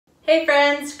Hey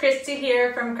friends, Christy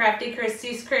here from Crafty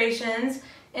Christy's Creations,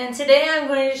 and today I'm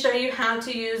going to show you how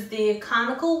to use the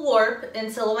Conical warp in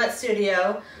Silhouette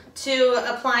Studio to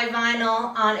apply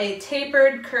vinyl on a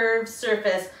tapered curved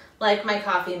surface like my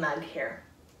coffee mug here.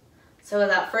 So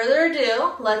without further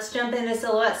ado, let's jump into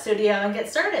Silhouette Studio and get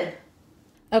started.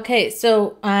 Okay,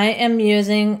 so I am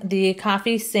using the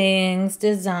Coffee Sayings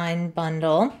Design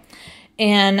Bundle.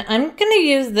 And I'm going to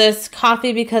use this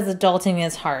coffee because adulting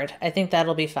is hard. I think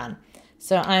that'll be fun.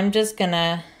 So I'm just going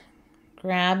to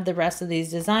grab the rest of these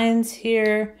designs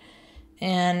here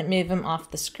and move them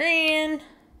off the screen.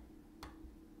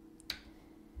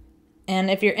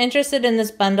 And if you're interested in this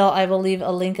bundle, I will leave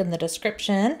a link in the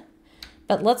description.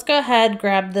 But let's go ahead,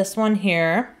 grab this one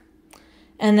here.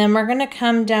 And then we're going to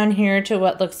come down here to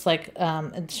what looks like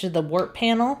to the warp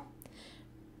panel.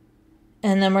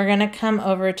 And then we're going to come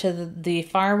over to the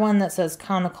far one that says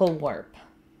Conical Warp.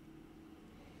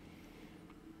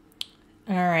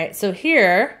 All right, so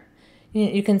here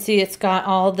you can see it's got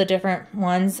all the different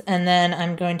ones, and then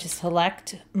I'm going to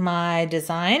select my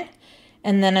design,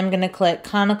 and then I'm going to click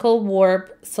Conical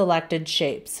Warp Selected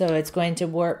Shape. So it's going to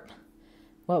warp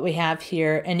what we have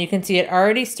here, and you can see it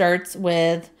already starts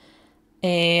with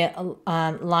a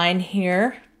line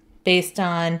here based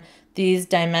on these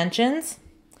dimensions.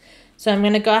 So I'm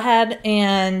going to go ahead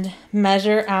and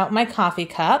measure out my coffee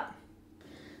cup.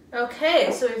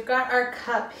 Okay, so we've got our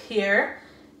cup here,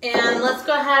 and let's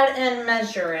go ahead and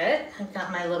measure it. I've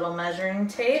got my little measuring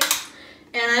tape,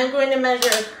 and I'm going to measure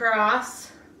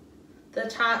across the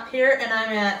top here, and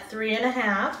I'm at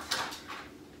 3.5.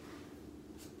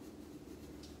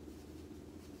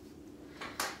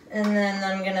 And then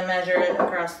I'm going to measure it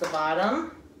across the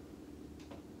bottom,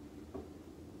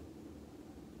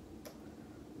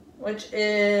 which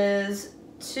is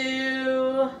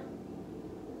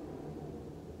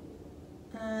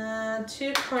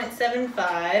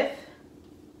 2.75.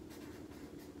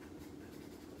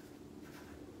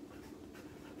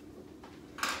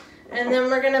 And then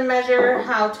we're going to measure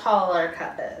how tall our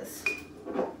cup is.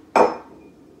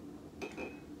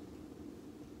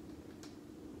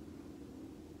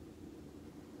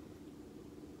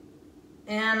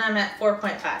 And I'm at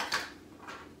 4.5.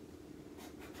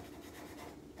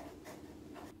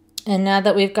 And now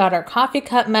that we've got our coffee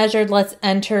cup measured, let's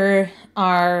enter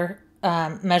our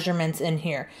measurements in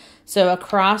here. So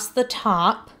across the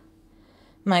top,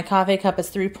 my coffee cup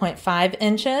is 3.5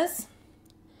 inches.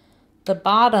 The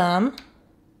bottom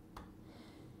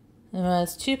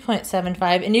was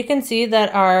 2.75, and you can see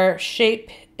that our shape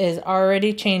is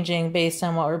already changing based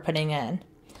on what we're putting in.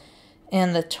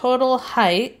 And the total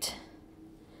height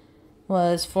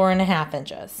was 4.5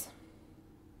 inches.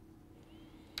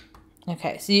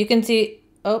 Okay, so you can see,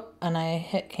 oh, and I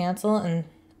hit cancel and,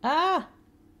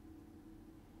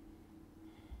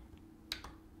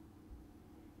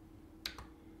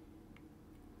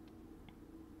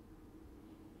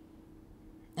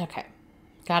 Okay,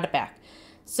 got it back.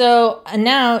 So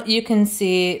now you can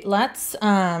see, let's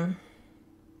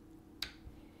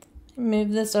move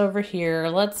this over here.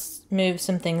 Let's move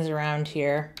some things around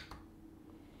here.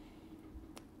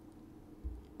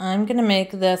 I'm going to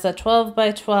make this a 12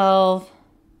 by 12,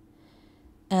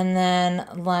 and then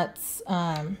let's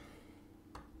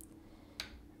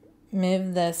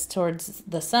move this towards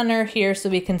the center here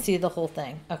so we can see the whole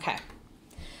thing. Okay.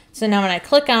 So now when I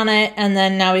click on it, and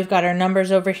then now we've got our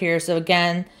numbers over here. So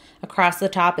again, across the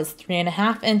top is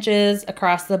 3.5 inches,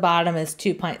 across the bottom is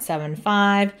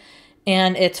 2.75,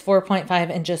 and it's 4.5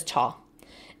 inches tall.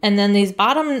 And then these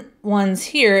bottom ones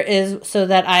here is so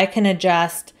that I can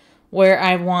adjust where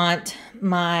I want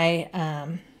my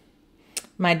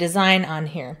my design on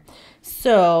here.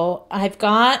 So I've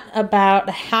got about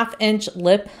a 1/2 inch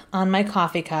lip on my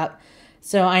coffee cup.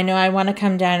 So I know I want to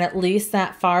come down at least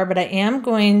that far, but I am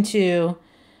going to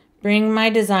bring my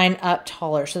design up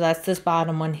taller. So that's this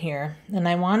bottom one here. And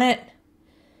I want it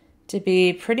to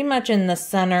be pretty much in the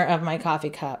center of my coffee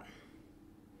cup.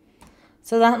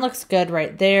 So that looks good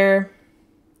right there.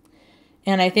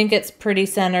 And I think it's pretty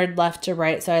centered left to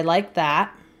right, so I like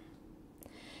that.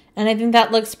 And I think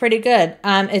that looks pretty good.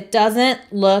 It doesn't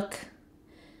look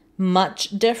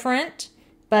much different,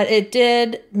 but it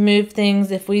did move things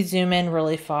if we zoom in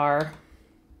really far.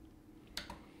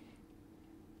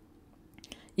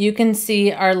 You can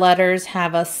see our letters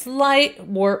have a slight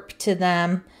warp to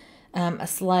them, a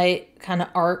slight kind of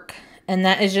arc. And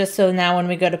that is just so now when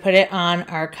we go to put it on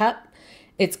our cup,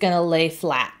 it's going to lay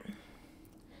flat.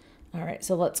 All right,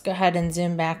 so let's go ahead and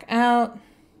zoom back out.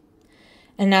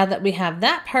 And now that we have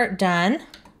that part done,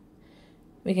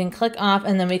 we can click off,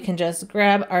 and then we can just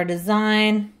grab our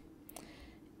design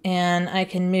And I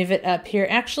can move it up here.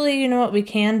 Actually, you know what we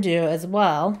can do as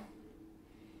well?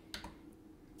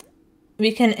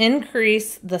 We can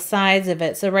increase the size of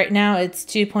it. So right now it's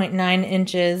 2.9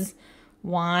 inches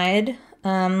wide.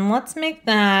 Let's make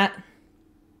that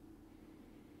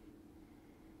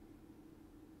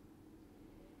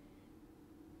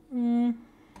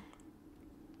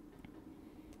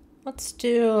let's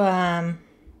do I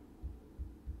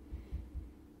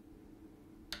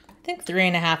think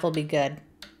 3.5 will be good.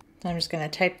 So I'm just going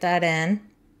to type that in.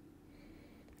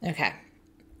 Okay,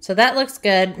 so that looks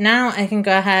good. Now I can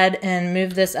go ahead and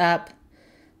move this up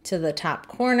to the top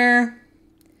corner.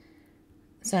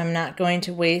 So I'm not going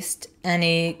to waste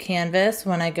any canvas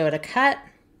when I go to cut.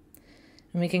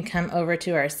 And we can come over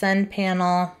to our send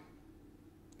panel.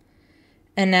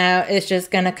 And now it's just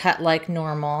going to cut like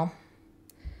normal.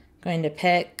 I'm going to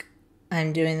pick,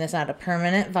 I'm doing this out of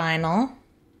permanent vinyl.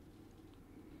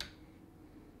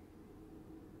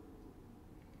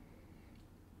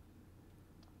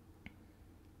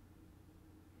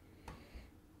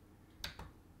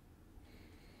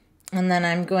 And then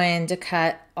I'm going to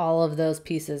cut all of those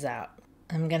pieces out.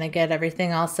 I'm going to get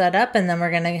everything all set up and then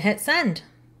we're going to hit send.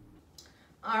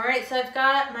 All right, so I've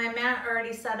got my mat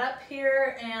already set up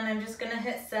here and I'm just going to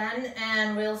hit send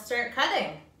and we'll start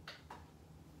cutting.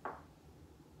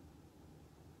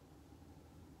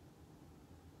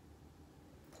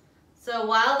 So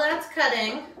while that's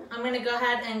cutting, I'm going to go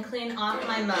ahead and clean off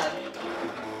my mug.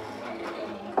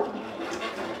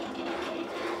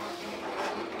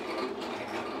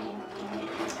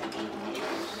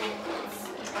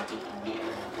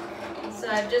 So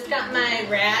I've just got my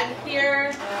rag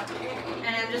here,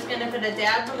 and I'm just going to put a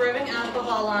dab of rubbing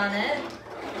alcohol on it.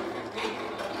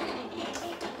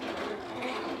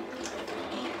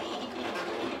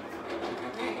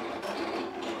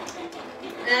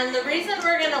 And the reason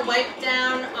we're going to wipe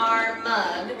down our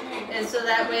mug is so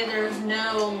that way there's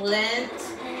no lint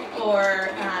or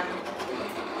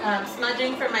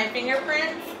smudging from my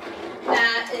fingerprints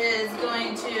that is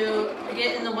going to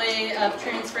get in the way of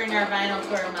transferring our vinyl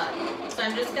to our mug. So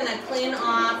I'm just going to clean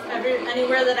off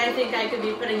anywhere that I think I could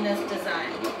be putting this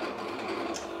design.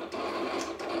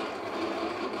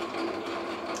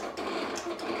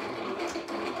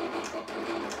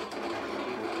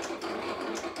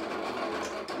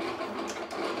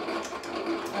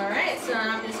 Alright, so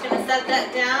I'm just going to set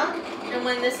that down, and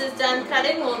when this is done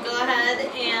cutting, we'll go ahead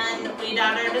and weed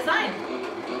out our design.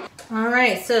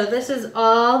 Alright, so this is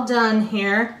all done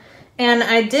here, and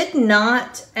I did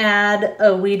not add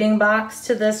a weeding box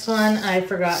to this one. I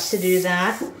forgot to do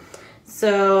that.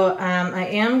 So I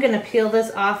am going to peel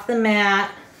this off the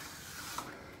mat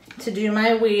to do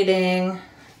my weeding.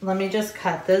 Let me just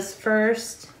cut this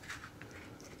first.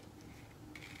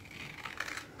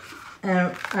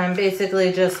 And I'm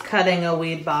basically just cutting a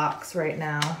weed box right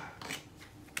now.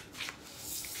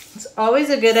 It's always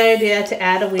a good idea to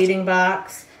add a weeding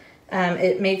box.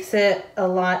 It makes it a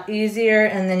lot easier,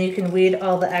 and then you can weed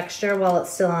all the extra while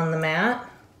it's still on the mat,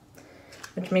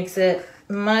 which makes it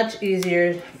much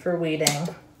easier for weeding.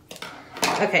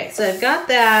 Okay, so I've got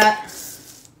that.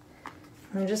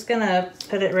 I'm just gonna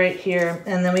put it right here,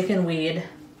 and then we can weed.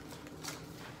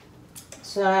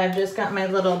 So I've just got my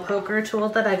little poker tool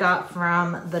that I got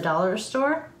from the dollar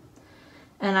store.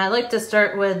 And I like to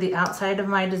start with the outside of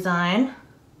my design.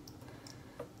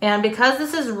 And because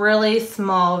this is really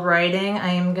small writing, I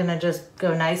am gonna just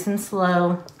go nice and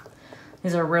slow.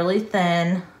 These are really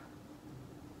thin.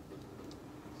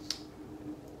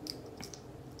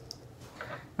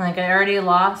 Like, I already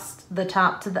lost the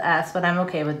top to the S, but I'm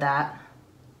okay with that.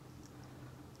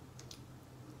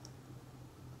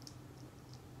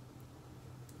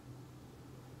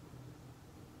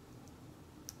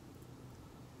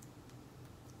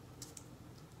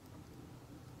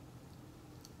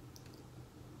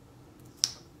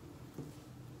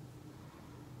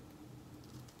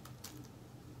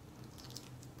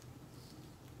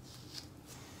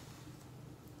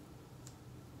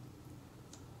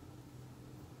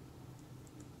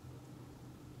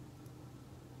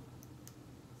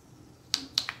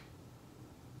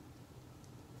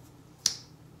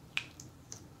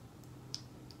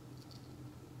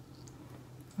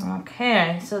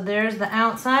 Okay, so there's the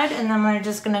outside, and then we're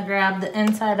just gonna grab the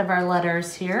inside of our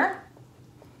letters here.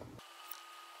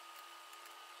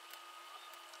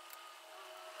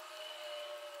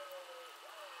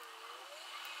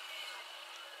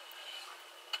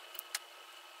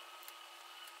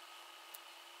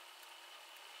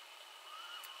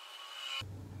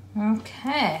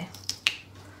 Okay,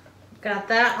 got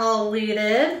that all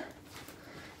weeded.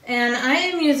 And I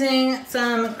am using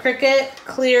some Cricut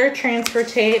clear transfer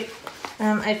tape.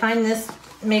 I find this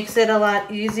makes it a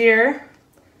lot easier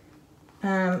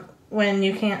when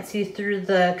you can't see through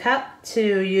the cup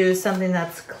to use something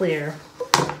that's clear.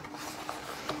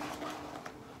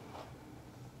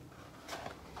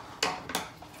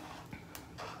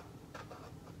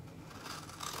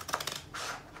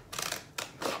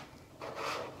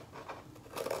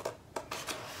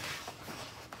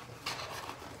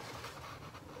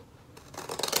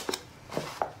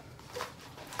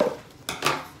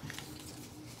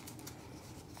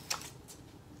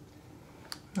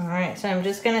 All right, so I'm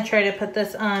just gonna try to put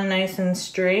this on nice and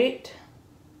straight.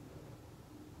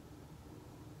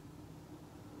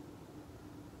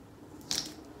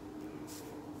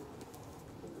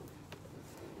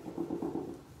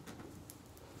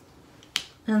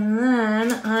 And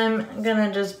then I'm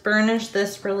gonna just burnish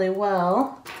this really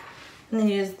well. I'm gonna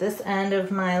use this end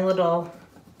of my little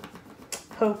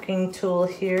poking tool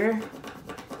here.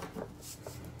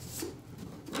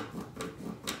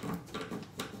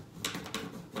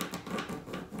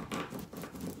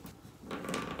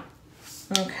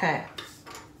 Okay.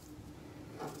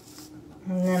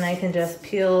 And then I can just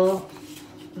peel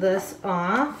this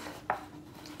off.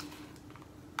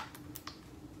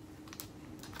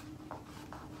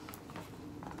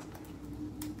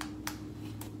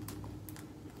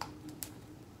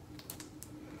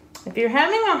 If you're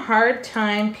having a hard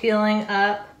time peeling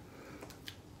up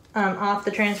off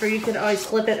the transfer, you could always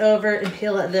flip it over and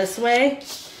peel it this way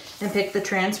and pick the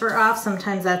transfer off.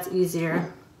 Sometimes that's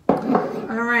easier.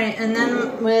 All right, and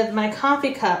then with my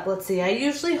coffee cup, let's see, I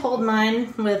usually hold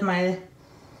mine with my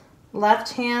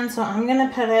left hand, so I'm gonna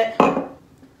put it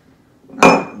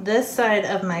on this side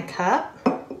of my cup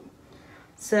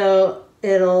so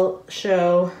it'll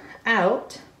show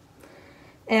out.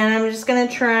 And I'm just gonna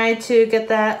try to get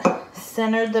that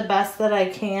centered the best that I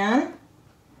can.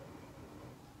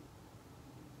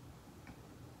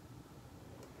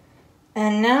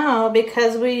 And now,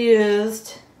 because we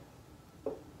used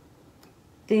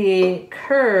the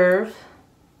curve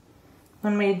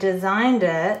when we designed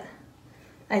it,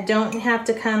 I don't have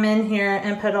to come in here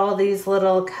and put all these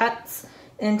little cuts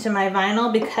into my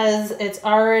vinyl because it's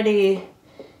already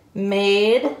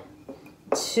made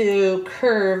to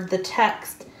curve the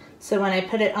text. So when I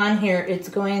put it on here, it's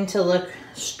going to look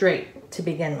straight to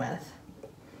begin with.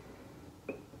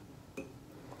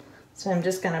 So I'm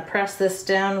just gonna press this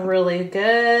down really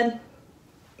good.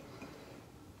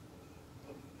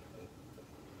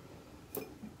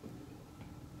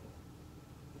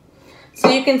 So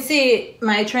you can see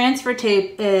my transfer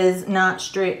tape is not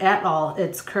straight at all,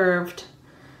 it's curved.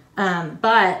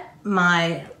 But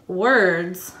my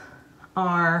words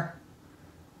are,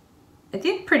 I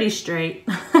think, pretty straight.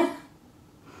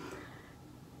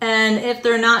 And if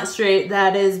they're not straight,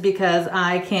 that is because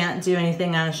I can't do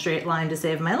anything on a straight line to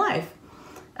save my life.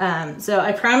 So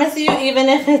I promise you, even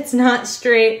if it's not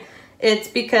straight, it's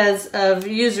because of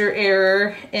user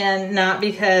error and not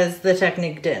because the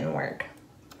technique didn't work.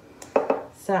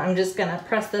 So I'm just gonna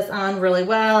press this on really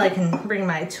well. I can bring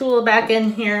my tool back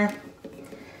in here,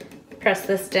 press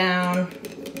this down,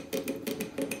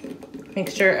 make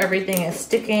sure everything is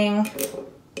sticking.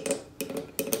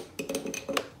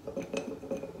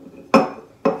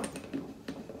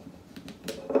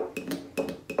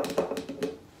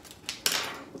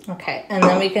 Okay, and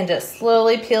then we can just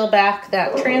slowly peel back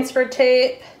that transfer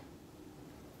tape.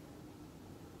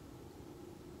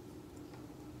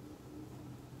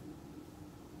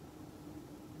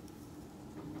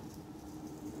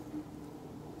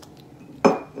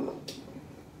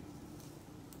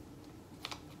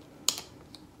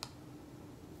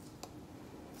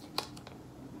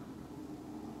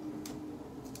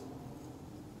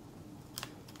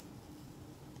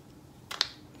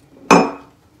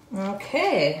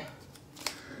 Okay,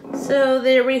 so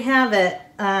there we have it.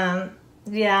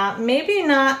 Yeah, maybe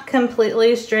not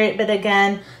completely straight, but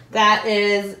again, that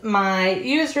is my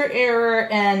user error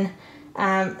and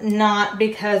not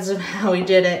because of how we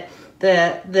did it.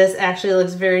 This actually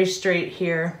looks very straight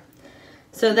here.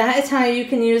 So that is how you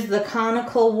can use the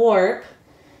conical warp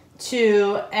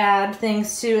to add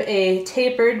things to a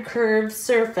tapered curved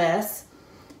surface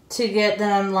to get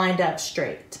them lined up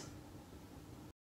straight.